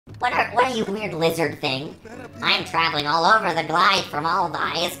What are you weird lizard thing? I'm traveling all over the glide from all the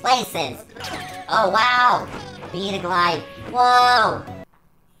highest places. Oh, wow. B to glide. Whoa.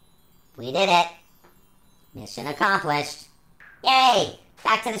 We did it. Mission accomplished. Yay.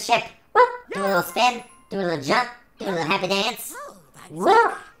 Back to the ship. Whoop. Do a little spin. Do a little jump. Do a little happy dance.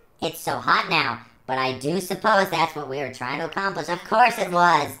 Whoop. It's so hot now. But I do suppose that's what we were trying to accomplish. Of course it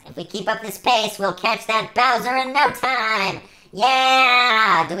was. If we keep up this pace, we'll catch that Bowser in no time.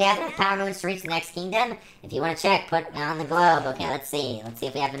 Yeah! Do we have enough power moons to reach the next kingdom? If you want to check, put on the globe. Okay, let's see. Let's see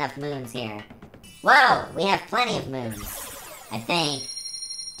if we have enough moons here. Whoa! We have plenty of moons. I think.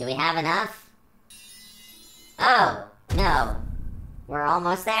 Do we have enough? Oh, no. We're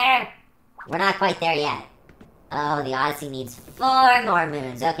almost there? We're not quite there yet. Oh, the Odyssey needs 4 more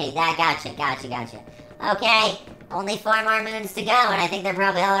moons. Okay, gotcha. Okay, only 4 more moons to go, and I think they're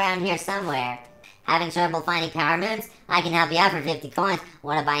probably all around here somewhere. Having trouble finding power moons? I can help you out for 50 coins.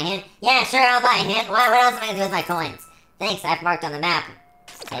 Want to buy a hint? Yeah, sure, I'll buy a hint. What else am I going to do with my coins? Thanks, I've marked on the map.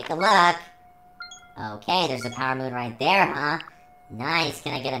 Let's take a look. Okay, there's a power moon right there, huh? Nice.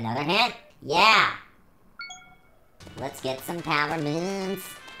 Can I get another hint? Yeah. Let's get some power moons.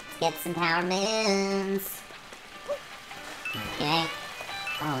 Okay.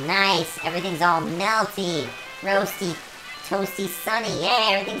 Oh, nice. Everything's all melty, roasty, toasty, sunny.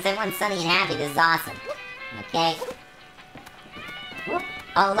 Yeah, everyone's sunny and happy. This is awesome. Okay. Whoop.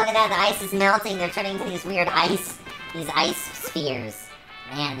 Oh, look at that. The ice is melting. They're turning into these weird ice spheres.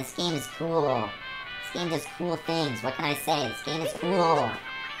 Man, this game is cool. This game does cool things. What can I say? This game is cool.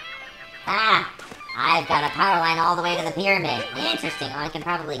 Ah! I've got a power line all the way to the pyramid. Interesting. Oh, I can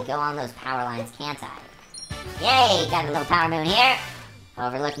probably go on those power lines, can't I? Yay! Got a little power moon here.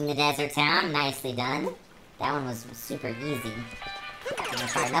 Overlooking the desert town. Nicely done. That one was super easy. Didn't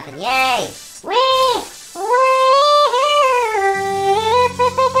require nothing. Yay! Whee!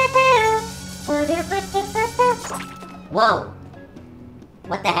 Whoa!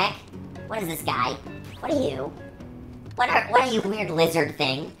 What the heck? What is this guy? What are you? What are you weird lizard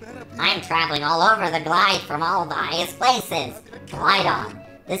thing? I'm traveling all over the glide from all the highest places. Glide on.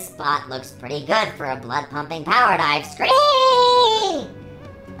 This spot looks pretty good for a blood-pumping power dive. Scream!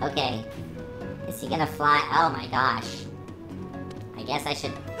 Okay. Is he gonna fly? Oh my gosh. I guess I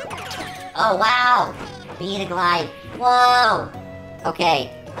should... Oh, wow! B to glide. Whoa!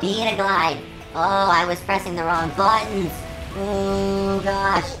 Okay. B to glide. Oh, I was pressing the wrong buttons. Oh,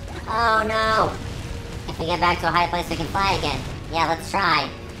 gosh. Oh, no. If we get back to a high place, we can fly again. Yeah, let's try.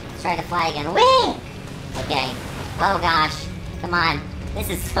 Let's try to fly again. Whee! Okay. Oh, gosh. Come on. This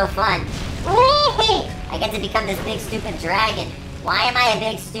is so fun. Whee! I get to become this big, stupid dragon. Why am I a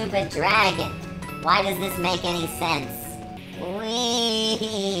big, stupid dragon? Why does this make any sense?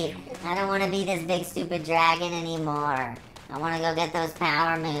 Whee! I don't want to be this big, stupid dragon anymore. I want to go get those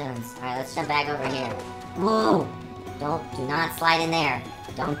power moons. Alright, let's jump back over here. Woo! Do not slide in there.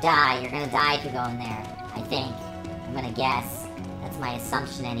 Don't die. You're gonna die if you go in there. I think. I'm gonna guess. That's my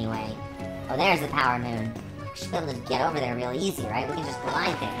assumption anyway. Oh, there's the power moon. We should be able to get over there real easy, right? We can just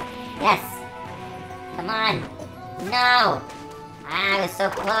glide there. Yes! Come on! No! Ah, I was so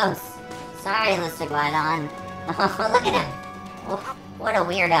close. Sorry, Mr. Glidon. Oh, look at him! Oh, what a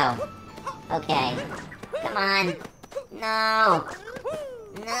weirdo. Okay. Come on. No!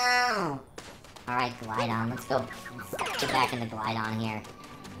 No! Alright, Glidon. Let's go. Let's get back into Glidon here.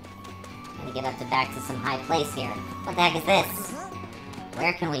 Gotta get back to some high place here. What the heck is this?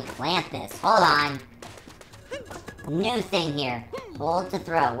 Where can we plant this? Hold on. New thing here. Hold to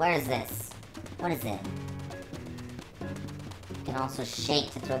throw. Where is this? What is it? You can also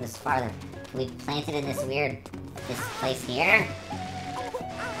shake to throw this farther. Can we plant it in this place here?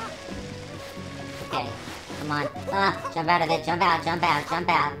 Okay. Come on. Ah, jump out of it. Jump out. Can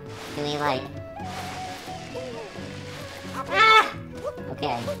we, like... Ah!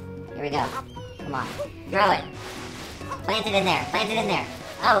 Okay. Here we go. Come on. Throw it. Plant it in there.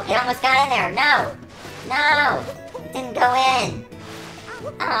 Oh, it almost got in there. No! No! It didn't go in.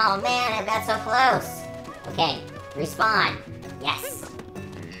 Oh, man, I got so close. Okay. Respawn. Yes.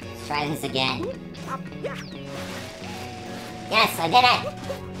 Let's try this again. Yes, I did it.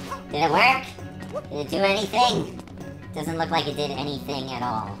 Did it work? Did it do anything? Doesn't look like it did anything at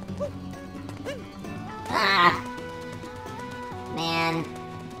all. Ah! Man.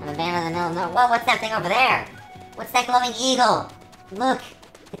 I'm abandoned in the middle of nowhere. Whoa, what's that thing over there? What's that glowing eagle? Look!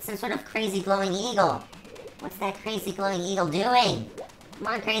 It's some sort of crazy glowing eagle. What's that crazy glowing eagle doing? Come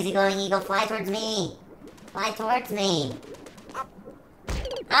on, crazy glowing eagle, fly towards me. Fly towards me. Oh,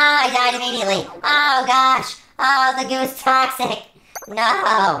 I died immediately. Oh, gosh. Oh, the goo's toxic.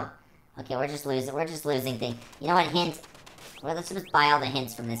 No. Okay, we're just losing things. You know what? Hint. Well, let's just buy all the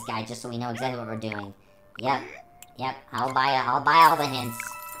hints from this guy just so we know exactly what we're doing. Yep. Yep. I'll buy all the hints.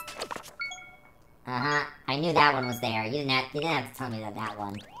 Uh-huh. I knew that one was there. You didn't have to tell me that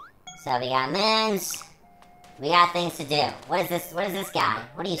one. So we got moons. We got things to do. What is this? What is this guy?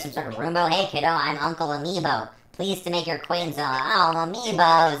 What are you, some sort of Roombo? Hey, kiddo, I'm Uncle Amiibo. Pleased to make your acquaintance. Oh,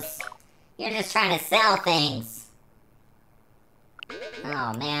 Amiibos. You're just trying to sell things.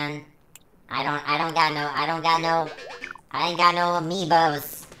 Oh, man. I ain't got no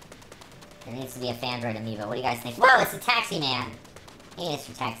Amiibos. There needs to be a Fandroid Amiibo. What do you guys think? Whoa, it's a Taxi Man. Hey,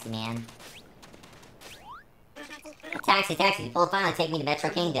 Mr. Taxi Man. Taxi, you will finally take me to Metro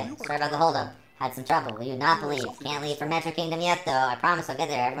Kingdom. Sorry about the holdup. Had some trouble. Will you not believe? Can't leave for Metro Kingdom yet, though. I promise I'll get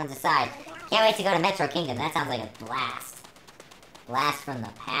there. Everyone's aside. Can't wait to go to Metro Kingdom. That sounds like a blast. Blast from the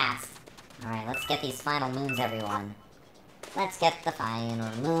past. Alright, let's get these final moons, everyone. Let's get the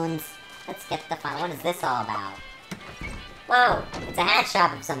final moons. Let's get the final... What is this all about? Whoa! It's a hat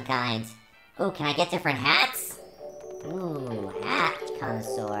shop of some kind. Ooh, can I get different hats? Ooh, hat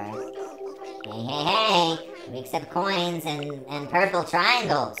connoisseur. Hey. We accept coins and purple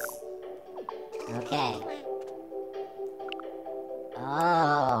triangles. Okay.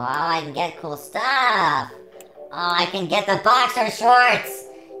 Oh, I can get cool stuff. Oh, I can get the boxer shorts.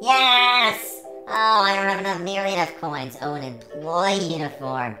 Yes! Oh, I don't have nearly enough coins. Oh, an employee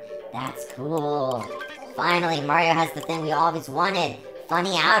uniform. That's cool. Finally, Mario has the thing we always wanted.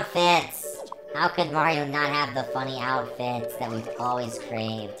 Funny outfits. How could Mario not have the funny outfits that we've always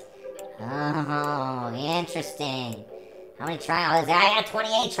craved? Oh, interesting. How many triangles? I got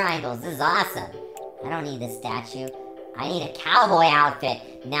 28 triangles. This is awesome. I don't need this statue. I need a cowboy outfit.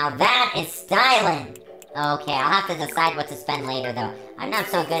 Now that is styling. Okay, I'll have to decide what to spend later, though. I'm not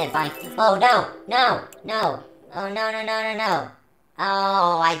so good at buying... Oh, no. Oh, no.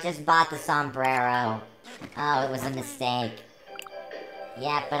 Oh, I just bought the sombrero. Oh, it was a mistake.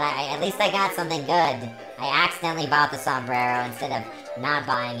 Yeah, but at least I got something good. I accidentally bought the sombrero instead of not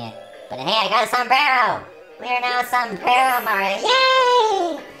buying it. But hey, I got a sombrero! We are now sombrero Mario.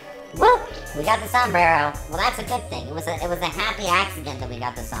 Yay! Woo! We got the sombrero. Well, that's a good thing. It was a happy accident that we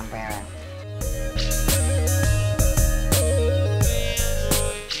got the sombrero.